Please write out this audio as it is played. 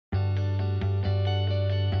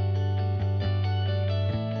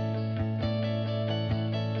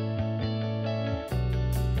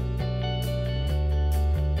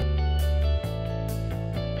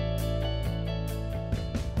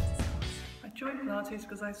joined Pilates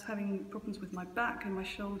because I was having problems with my back and my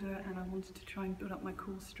shoulder, and I wanted to try and build up my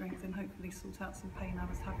core strength and hopefully sort out some pain I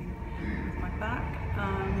was having with my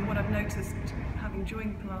back. What I've noticed having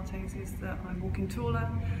joined Pilates is that I'm walking taller,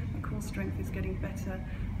 my core strength is getting better,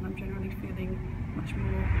 and I'm generally feeling much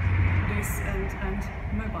more loose and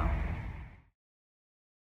mobile.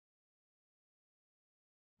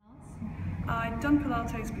 I'd done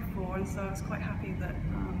Pilates before, and so I was quite happy that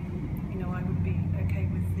I would be okay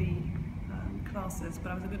with the classes,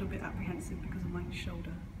 but I was a little bit apprehensive because of my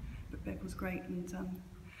shoulder. But Bev was great and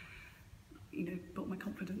built my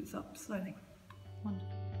confidence up slowly.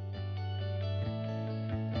 Wonderful.